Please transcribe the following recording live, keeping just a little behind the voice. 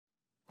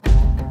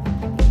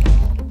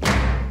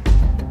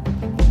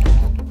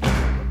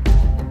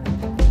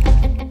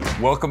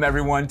Welcome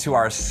everyone to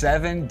our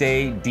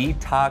 7-day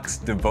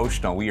detox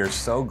devotional. We are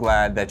so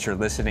glad that you're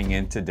listening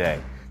in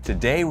today.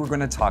 Today we're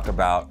going to talk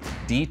about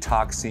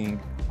detoxing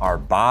our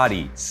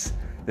bodies.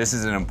 This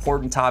is an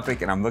important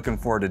topic and I'm looking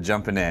forward to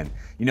jumping in.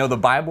 You know, the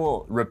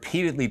Bible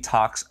repeatedly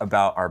talks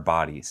about our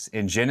bodies.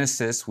 In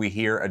Genesis, we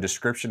hear a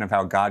description of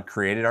how God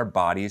created our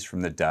bodies from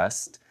the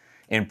dust.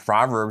 In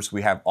Proverbs,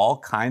 we have all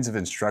kinds of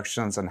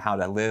instructions on how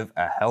to live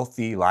a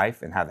healthy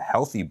life and have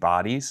healthy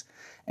bodies.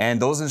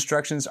 And those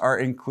instructions are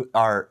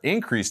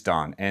increased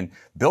on and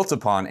built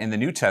upon in the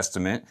New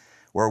Testament,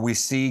 where we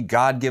see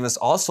God give us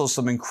also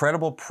some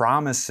incredible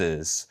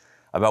promises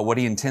about what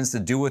He intends to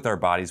do with our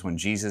bodies when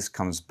Jesus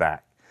comes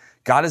back.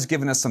 God has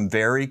given us some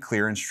very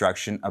clear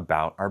instruction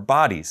about our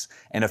bodies,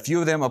 and a few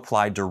of them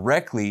apply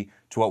directly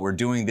to what we're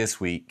doing this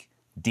week,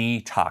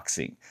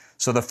 detoxing.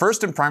 So the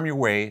first and primary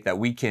way that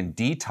we can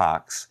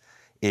detox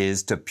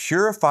is to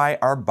purify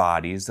our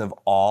bodies of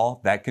all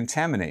that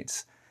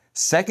contaminates.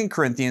 2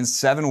 Corinthians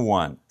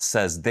 7:1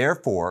 says,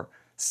 "Therefore,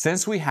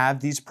 since we have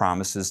these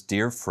promises,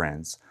 dear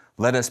friends,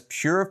 let us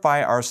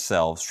purify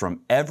ourselves from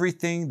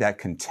everything that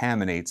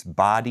contaminates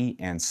body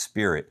and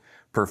spirit,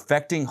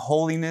 perfecting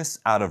holiness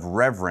out of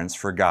reverence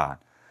for God."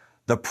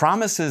 The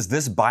promises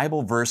this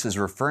Bible verse is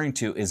referring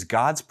to is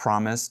God's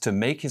promise to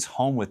make His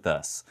home with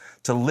us,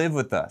 to live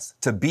with us,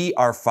 to be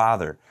our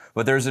Father.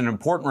 But there's an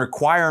important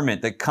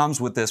requirement that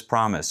comes with this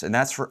promise, and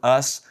that's for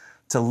us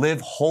to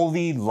live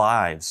holy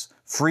lives,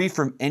 free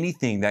from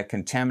anything that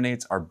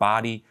contaminates our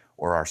body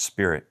or our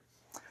spirit.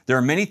 There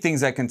are many things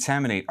that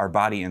contaminate our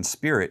body and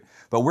spirit,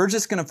 but we're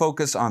just going to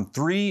focus on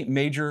three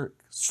major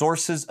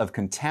sources of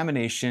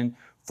contamination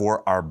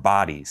for our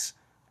bodies: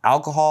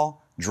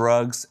 alcohol,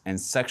 drugs, and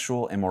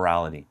sexual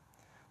immorality.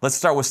 Let's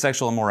start with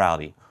sexual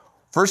immorality.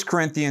 1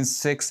 Corinthians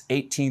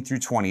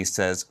 6:18-20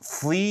 says,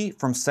 "Flee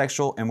from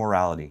sexual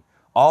immorality.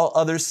 All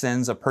other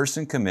sins a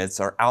person commits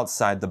are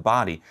outside the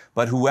body,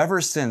 but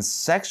whoever sins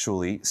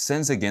sexually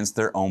sins against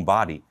their own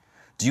body.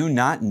 Do you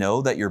not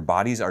know that your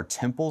bodies are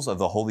temples of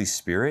the Holy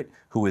Spirit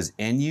who is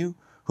in you,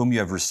 whom you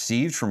have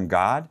received from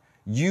God?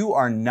 You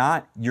are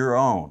not your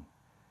own.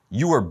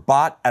 You were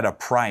bought at a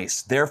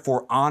price.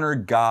 Therefore, honor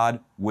God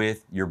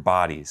with your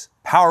bodies."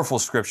 Powerful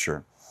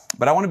scripture.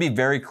 But I want to be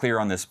very clear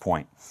on this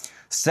point.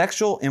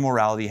 Sexual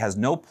immorality has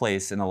no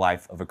place in the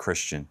life of a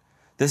Christian.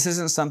 This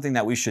isn't something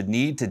that we should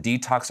need to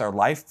detox our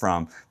life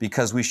from,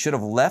 because we should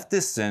have left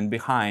this sin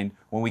behind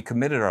when we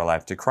committed our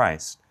life to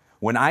Christ.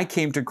 When I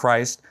came to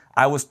Christ,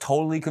 I was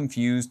totally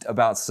confused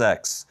about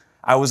sex.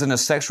 I was in a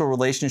sexual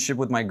relationship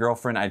with my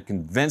girlfriend. I'd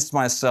convinced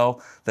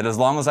myself that as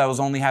long as I was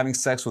only having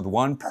sex with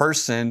one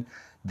person,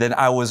 then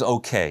I was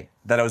okay,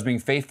 that I was being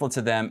faithful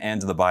to them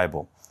and to the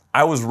Bible.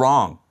 I was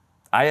wrong.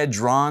 I had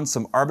drawn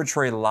some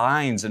arbitrary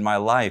lines in my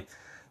life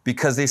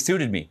because they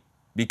suited me,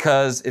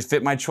 because it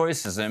fit my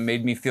choices and it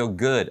made me feel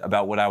good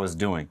about what I was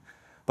doing.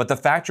 But the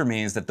fact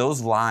remains that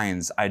those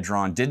lines I'd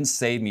drawn didn't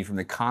save me from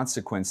the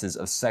consequences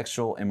of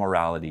sexual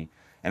immorality,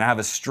 and I have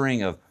a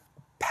string of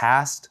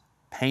past,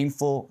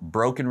 painful,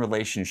 broken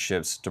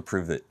relationships to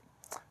prove it.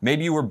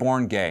 Maybe you were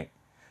born gay.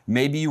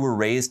 Maybe you were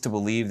raised to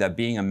believe that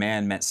being a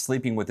man meant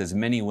sleeping with as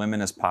many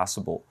women as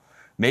possible.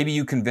 Maybe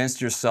you convinced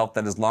yourself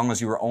that as long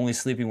as you were only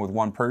sleeping with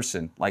one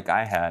person, like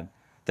I had,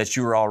 that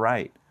you were all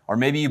right. Or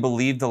maybe you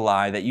believed the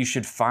lie that you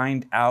should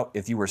find out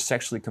if you were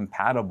sexually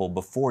compatible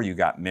before you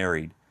got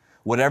married.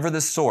 Whatever the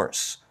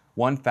source,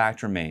 one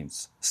fact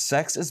remains: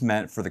 sex is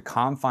meant for the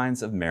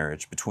confines of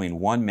marriage between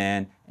one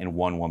man and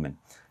one woman.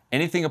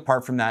 Anything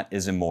apart from that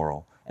is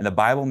immoral, and the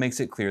Bible makes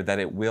it clear that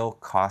it will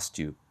cost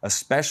you,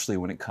 especially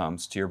when it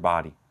comes to your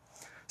body.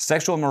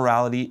 Sexual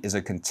immorality is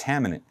a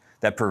contaminant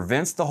that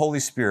prevents the Holy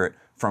Spirit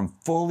from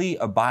fully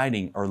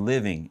abiding or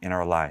living in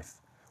our life.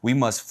 We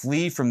must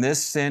flee from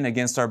this sin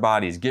against our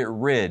bodies, get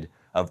rid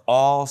of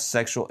all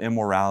sexual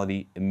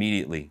immorality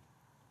immediately.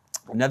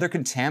 Another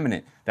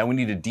contaminant that we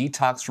need to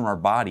detox from our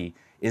body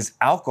is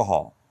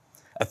alcohol.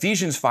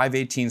 Ephesians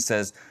 5:18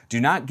 says,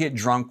 "Do not get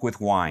drunk with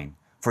wine,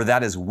 for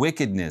that is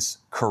wickedness,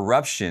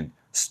 corruption,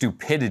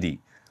 stupidity,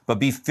 but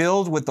be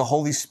filled with the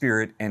Holy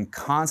Spirit and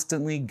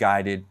constantly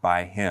guided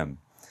by Him."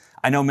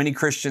 I know many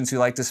Christians who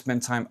like to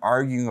spend time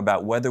arguing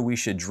about whether we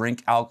should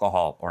drink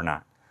alcohol or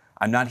not.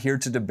 I'm not here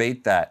to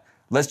debate that.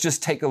 Let's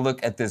just take a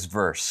look at this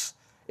verse.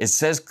 It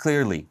says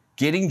clearly,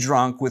 getting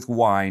drunk with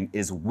wine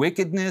is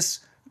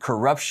wickedness,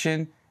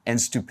 corruption, and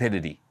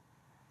stupidity.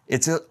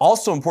 It's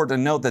also important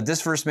to note that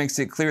this verse makes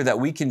it clear that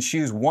we can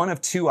choose one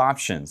of two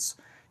options: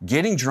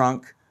 getting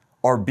drunk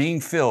or being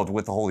filled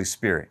with the Holy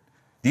Spirit.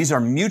 These are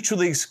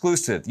mutually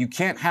exclusive. You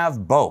can't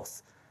have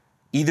both.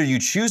 Either you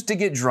choose to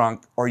get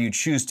drunk or you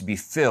choose to be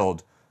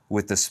filled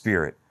with the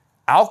Spirit.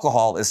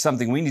 Alcohol is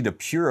something we need to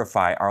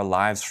purify our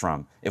lives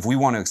from if we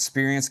want to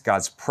experience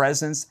God's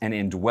presence and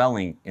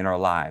indwelling in our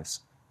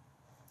lives.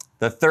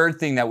 The third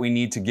thing that we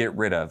need to get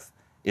rid of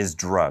is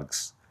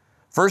drugs.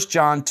 1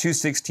 John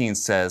 2:16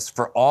 says,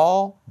 "For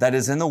all that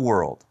is in the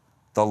world,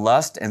 the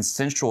lust and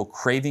sensual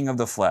craving of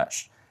the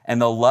flesh,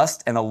 and the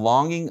lust and the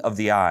longing of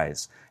the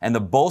eyes, and the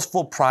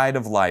boastful pride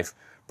of life,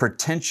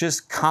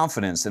 pretentious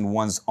confidence in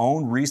one's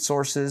own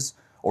resources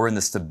or in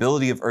the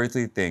stability of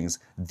earthly things,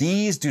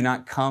 these do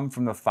not come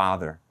from the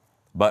Father,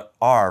 but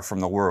are from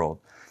the world.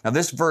 Now,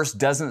 this verse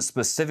doesn't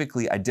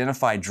specifically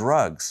identify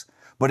drugs,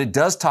 but it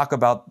does talk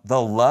about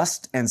the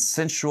lust and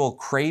sensual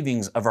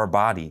cravings of our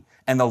body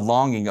and the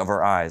longing of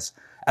our eyes.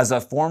 As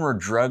a former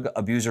drug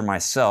abuser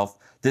myself,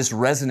 this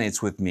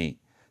resonates with me.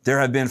 There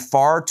have been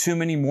far too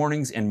many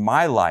mornings in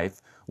my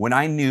life when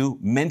I knew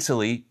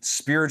mentally,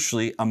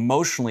 spiritually,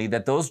 emotionally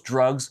that those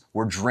drugs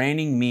were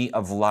draining me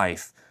of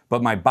life,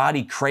 but my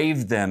body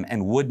craved them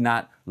and would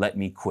not let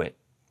me quit.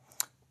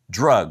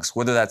 Drugs,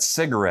 whether that's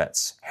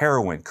cigarettes,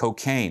 heroin,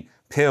 cocaine,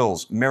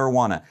 pills,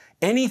 marijuana,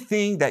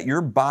 anything that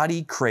your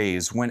body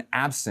craves when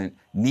absent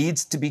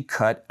needs to be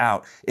cut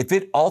out. If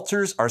it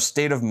alters our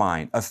state of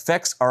mind,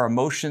 affects our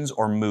emotions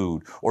or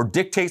mood, or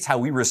dictates how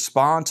we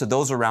respond to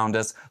those around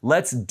us,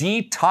 let's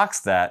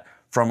detox that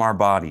from our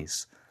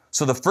bodies.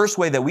 So the first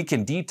way that we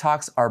can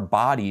detox our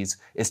bodies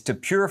is to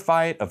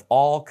purify it of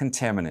all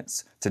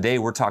contaminants. Today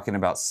we're talking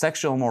about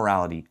sexual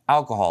immorality,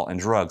 alcohol, and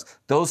drugs.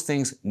 Those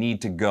things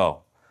need to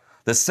go.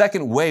 The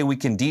second way we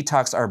can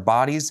detox our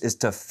bodies is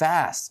to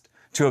fast,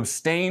 to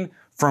abstain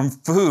from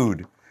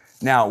food.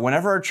 Now,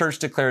 whenever our church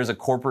declares a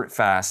corporate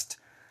fast,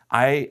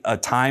 a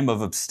time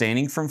of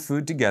abstaining from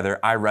food together,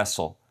 I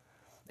wrestle.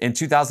 In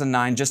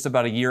 2009, just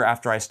about a year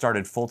after I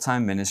started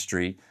full-time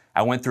ministry,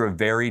 I went through a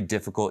very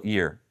difficult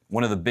year.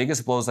 One of the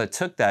biggest blows I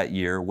took that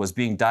year was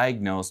being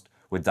diagnosed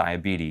with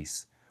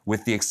diabetes.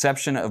 With the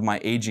exception of my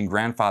aging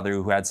grandfather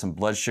who had some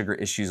blood sugar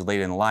issues late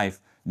in life,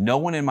 no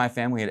one in my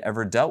family had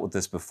ever dealt with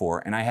this before,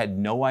 and I had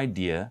no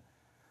idea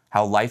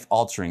how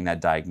life-altering that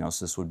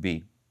diagnosis would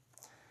be.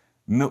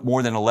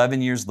 More than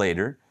 11 years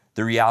later,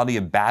 the reality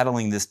of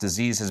battling this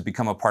disease has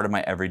become a part of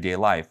my everyday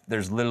life.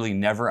 There's literally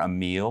never a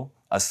meal,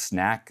 a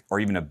snack, or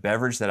even a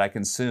beverage that I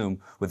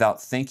consume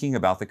without thinking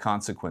about the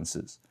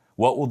consequences.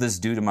 What will this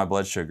do to my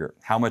blood sugar?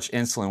 How much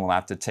insulin will I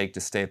have to take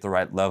to stay at the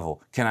right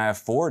level? Can I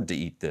afford to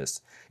eat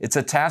this? It's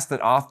a task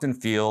that often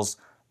feels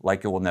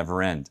like it will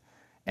never end.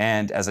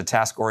 And as a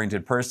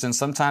task-oriented person,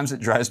 sometimes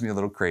it drives me a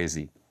little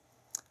crazy.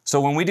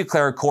 So when we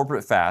declare a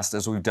corporate fast,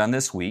 as we've done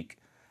this week,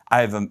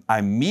 I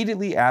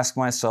immediately ask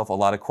myself a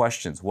lot of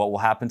questions. What will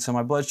happen to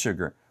my blood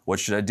sugar? What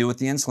should I do with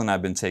the insulin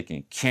I've been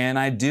taking? Can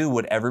I do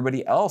what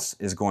everybody else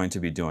is going to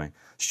be doing?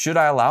 Should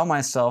I allow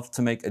myself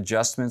to make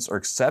adjustments or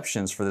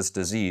exceptions for this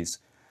disease?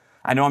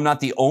 I know I'm not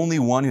the only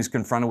one who's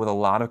confronted with a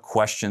lot of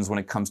questions when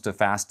it comes to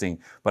fasting,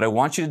 but I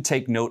want you to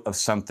take note of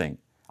something.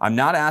 I'm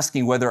not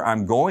asking whether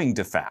I'm going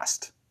to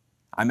fast.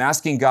 I'm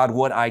asking God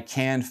what I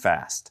can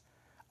fast.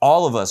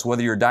 All of us,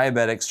 whether you're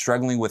diabetic,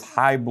 struggling with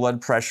high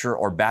blood pressure,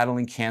 or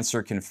battling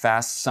cancer, can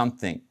fast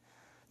something.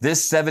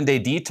 This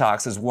 7-day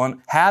detox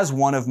has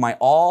one of my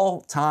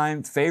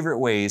all-time favorite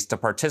ways to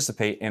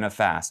participate in a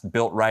fast,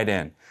 built right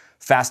in.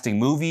 Fasting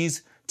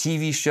movies,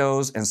 TV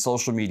shows, and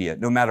social media.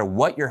 No matter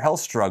what your health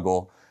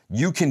struggle,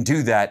 you can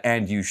do that,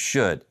 and you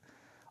should.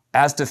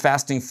 As to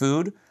fasting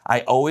food,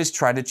 I always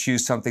try to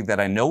choose something that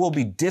I know will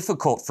be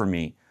difficult for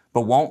me,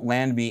 but won't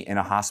land me in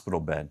a hospital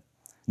bed.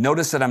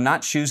 Notice that I'm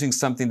not choosing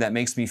something that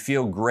makes me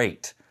feel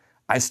great.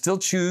 I still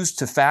choose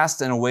to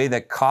fast in a way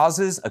that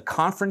causes a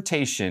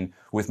confrontation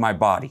with my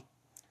body.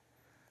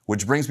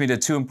 Which brings me to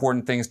two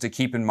important things to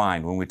keep in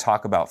mind when we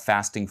talk about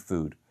fasting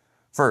food.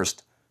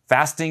 First,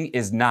 fasting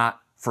is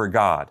not for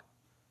God.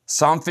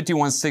 Psalm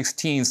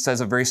 51:16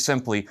 says it very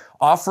simply,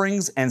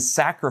 offerings and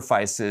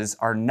sacrifices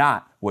are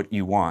not what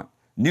you want.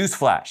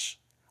 Newsflash,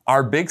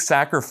 our big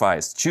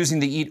sacrifice, choosing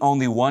to eat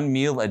only one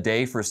meal a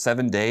day for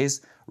 7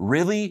 days,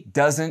 really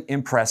doesn't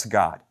impress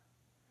God.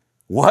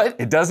 What?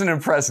 It doesn't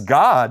impress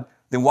God?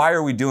 Then why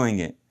are we doing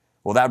it?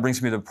 Well, that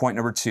brings me to point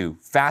number 2.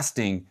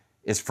 Fasting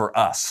is for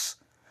us.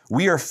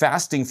 We are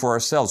fasting for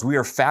ourselves. We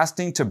are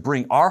fasting to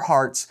bring our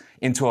hearts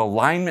into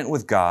alignment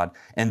with God,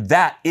 and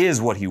that is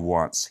what He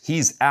wants.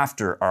 He's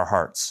after our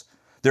hearts.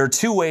 There are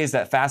 2 ways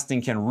that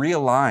fasting can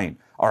realign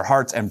our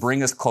hearts and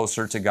bring us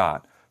closer to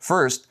God.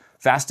 First,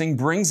 fasting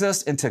brings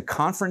us into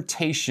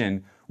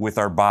confrontation with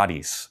our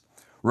bodies.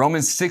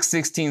 Romans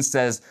 6:16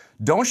 says,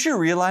 don't you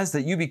realize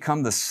that you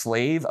become the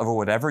slave of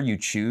whatever you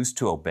choose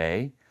to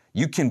obey?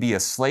 You can be a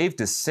slave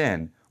to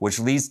sin, which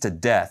leads to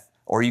death,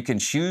 or you can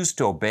choose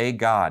to obey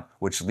God,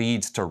 which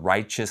leads to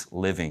righteous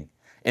living.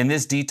 In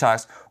this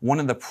detox, one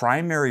of the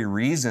primary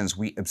reasons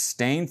we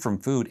abstain from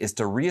food is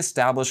to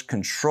reestablish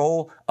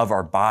control of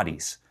our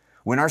bodies.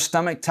 When our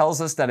stomach tells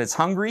us that it's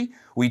hungry,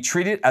 we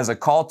treat it as a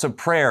call to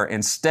prayer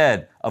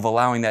instead of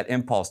allowing that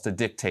impulse to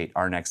dictate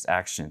our next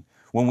action.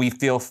 When we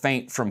feel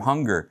faint from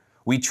hunger,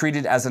 we treat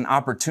it as an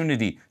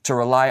opportunity to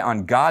rely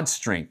on God's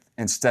strength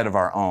instead of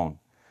our own.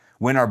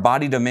 When our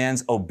body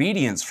demands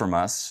obedience from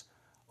us,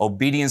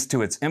 obedience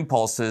to its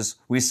impulses,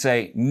 we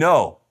say,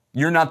 no,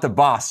 you're not the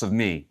boss of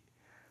me.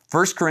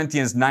 1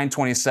 Corinthians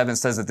 9:27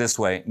 says it this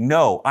way,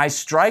 no, I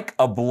strike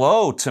a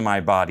blow to my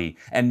body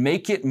and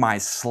make it my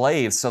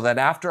slave so that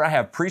after I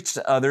have preached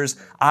to others,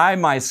 I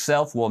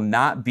myself will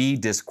not be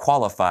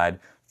disqualified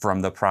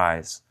from the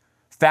prize.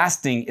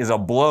 Fasting is a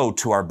blow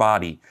to our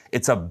body.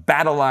 It's a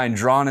battle line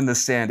drawn in the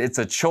sand. It's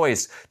a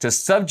choice to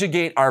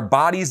subjugate our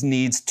body's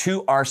needs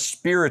to our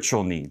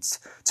spiritual needs,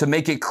 to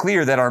make it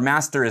clear that our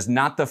master is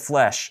not the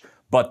flesh,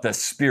 but the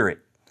spirit.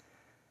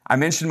 I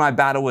mentioned my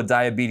battle with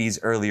diabetes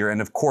earlier,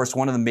 and of course,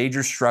 one of the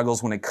major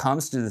struggles when it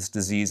comes to this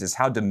disease is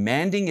how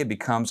demanding it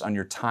becomes on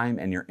your time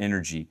and your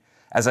energy.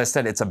 As I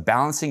said, it's a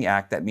balancing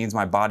act that means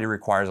my body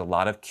requires a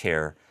lot of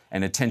care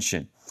and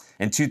attention.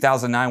 In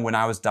 2009, when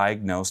I was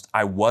diagnosed,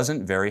 I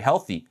wasn't very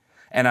healthy,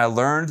 and I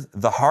learned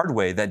the hard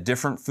way that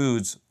different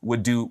foods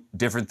would do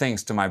different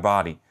things to my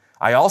body.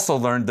 I also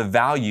learned the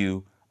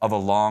value of a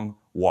long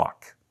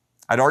walk.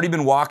 I'd already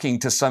been walking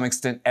to some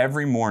extent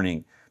every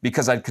morning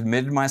because I'd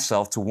committed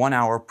myself to 1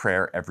 hour of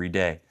prayer every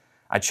day.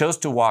 I chose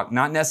to walk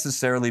not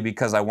necessarily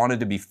because I wanted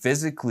to be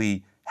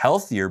physically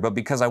healthier, but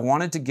because I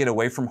wanted to get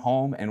away from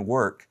home and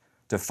work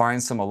to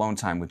find some alone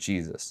time with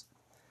Jesus.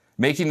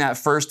 Making that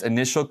first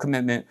initial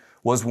commitment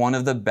was one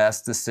of the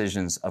best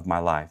decisions of my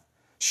life.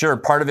 Sure,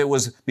 part of it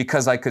was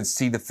because I could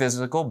see the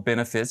physical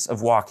benefits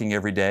of walking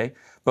every day,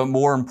 but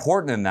more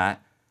important than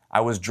that,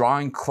 I was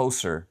drawing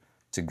closer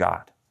to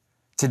God.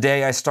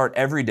 Today, I start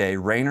every day,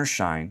 rain or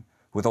shine,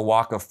 with a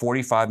walk of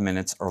 45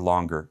 minutes or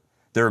longer.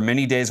 There are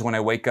many days when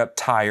I wake up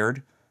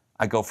tired,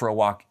 I go for a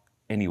walk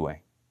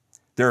anyway.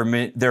 There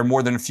are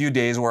more than a few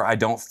days where I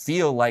don't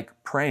feel like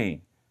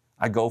praying.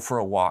 I go for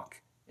a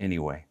walk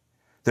anyway.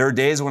 There are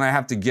days when I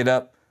have to get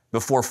up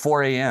before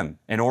 4 a.m.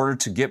 in order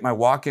to get my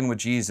walk in with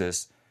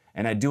Jesus,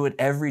 and I do it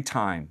every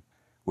time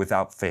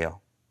without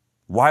fail.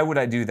 Why would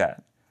I do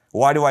that?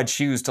 Why do I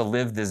choose to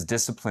live this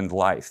disciplined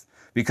life?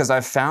 Because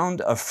I've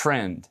found a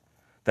friend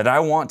that I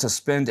want to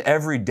spend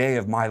every day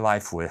of my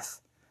life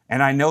with.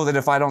 And I know that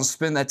if I don't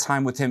spend that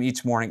time with him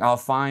each morning, I'll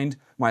find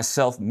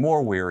myself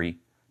more weary,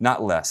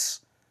 not less.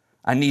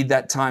 I need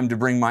that time to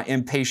bring my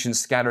impatient,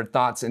 scattered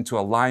thoughts into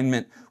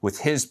alignment with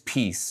his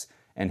peace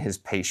and his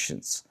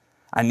patience.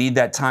 I need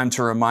that time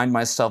to remind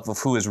myself of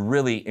who is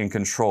really in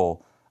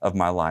control of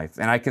my life.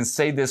 And I can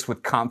say this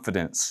with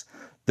confidence.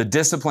 The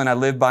discipline I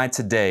live by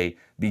today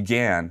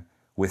began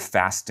with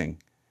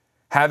fasting.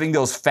 Having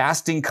those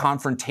fasting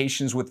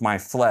confrontations with my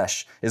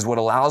flesh is what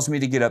allows me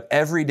to get up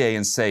every day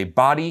and say,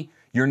 body,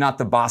 you're not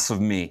the boss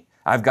of me.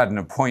 I've got an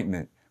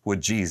appointment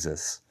with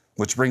Jesus.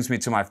 Which brings me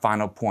to my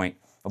final point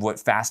of what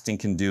fasting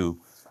can do.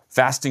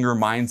 Fasting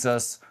reminds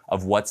us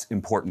of what's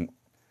important.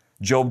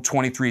 Job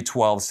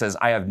 23:12 says,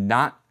 I have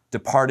not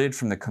departed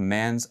from the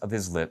commands of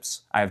his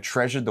lips. I have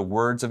treasured the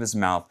words of his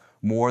mouth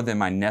more than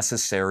my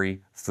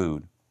necessary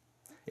food.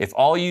 If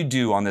all you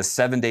do on this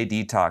 7-day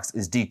detox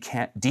is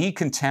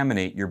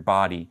decontaminate your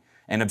body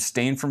and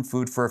abstain from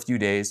food for a few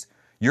days,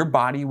 your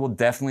body will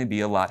definitely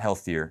be a lot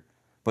healthier.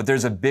 But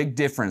there's a big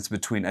difference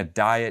between a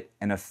diet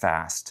and a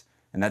fast,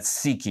 and that's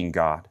seeking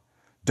God.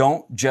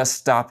 Don't just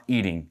stop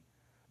eating.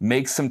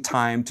 Make some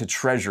time to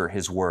treasure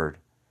his word.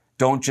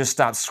 Don't just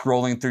stop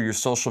scrolling through your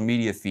social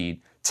media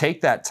feed.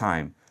 Take that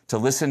time to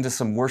listen to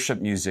some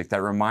worship music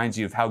that reminds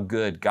you of how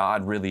good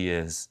God really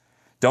is.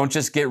 Don't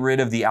just get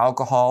rid of the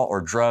alcohol or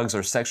drugs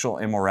or sexual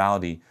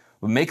immorality,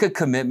 but make a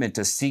commitment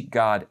to seek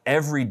God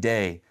every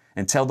day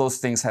until those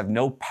things have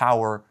no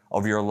power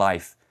over your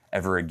life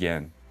ever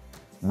again.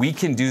 We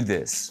can do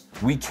this.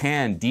 We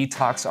can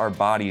detox our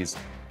bodies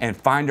and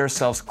find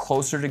ourselves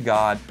closer to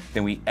God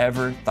than we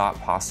ever thought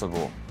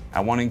possible.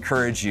 I want to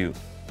encourage you,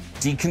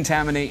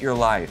 decontaminate your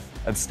life,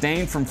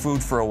 abstain from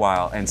food for a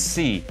while, and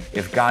see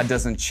if God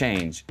doesn't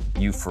change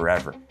you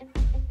forever.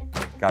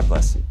 God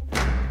bless you.